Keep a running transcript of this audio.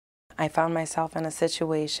I found myself in a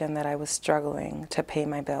situation that I was struggling to pay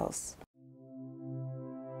my bills.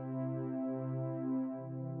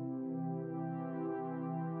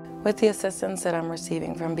 With the assistance that I'm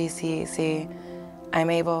receiving from BCAC, I'm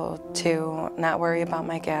able to not worry about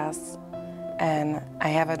my gas, and I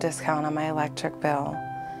have a discount on my electric bill,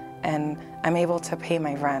 and I'm able to pay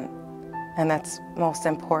my rent, and that's most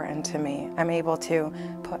important to me. I'm able to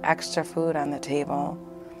put extra food on the table.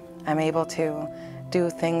 I'm able to do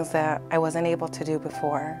things that I wasn't able to do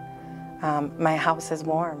before. My house is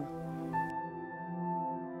warm.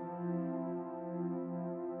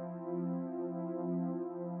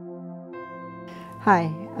 Hi,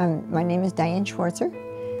 my name is Diane Schwartzer.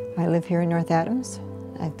 I live here in North Adams.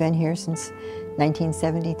 I've been here since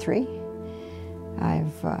 1973. I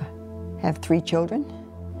have 3 children,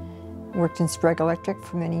 worked in Sprague Electric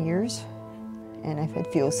for many years, and I've had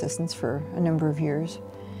fuel assistance for a number of years.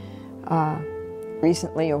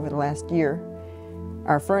 Recently, over the last year,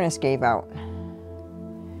 our furnace gave out,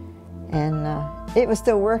 and it was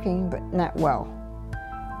still working, but not well,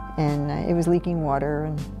 and it was leaking water,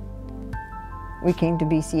 and we came to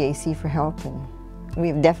BCAC for help, and we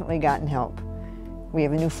have definitely gotten help. We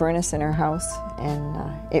have a new furnace in our house, and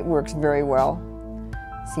it works very well.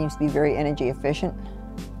 Seems to be very energy efficient,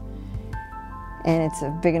 and it's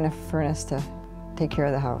a big enough furnace to take care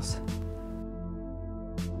of the house.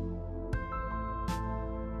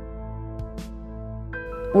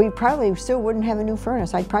 We probably still wouldn't have a new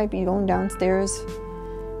furnace. I'd probably be going downstairs,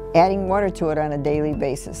 adding water to it on a daily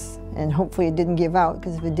basis. And hopefully it didn't give out,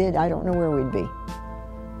 because if it did, I don't know where we'd be.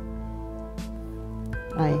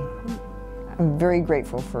 I'm very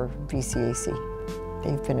grateful for BCAC.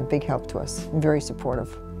 They've been a big help to us, and very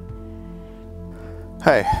supportive.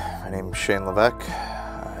 Hi, my name is Shane Levesque.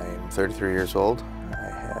 I'm 33 years old. I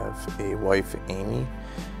have a wife, Amy,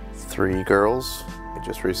 3 girls. I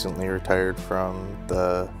just recently retired from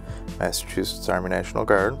the Massachusetts Army National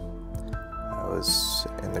Guard. I was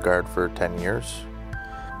in the Guard for 10 years.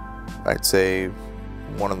 I'd say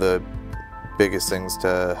one of the biggest things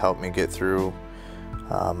to help me get through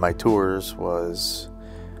my tours was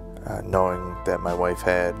knowing that my wife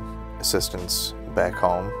had assistance back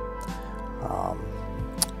home.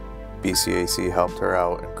 BCAC helped her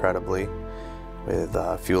out incredibly with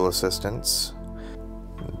fuel assistance.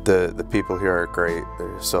 The people here are great.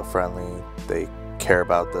 They're so friendly. They care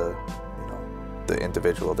about the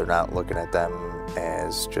individual. They're not looking at them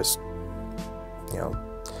as just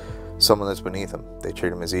someone that's beneath them. They treat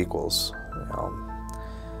them as equals.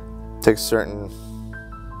 It takes a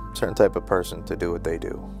certain type of person to do what they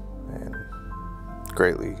do, and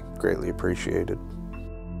greatly appreciated.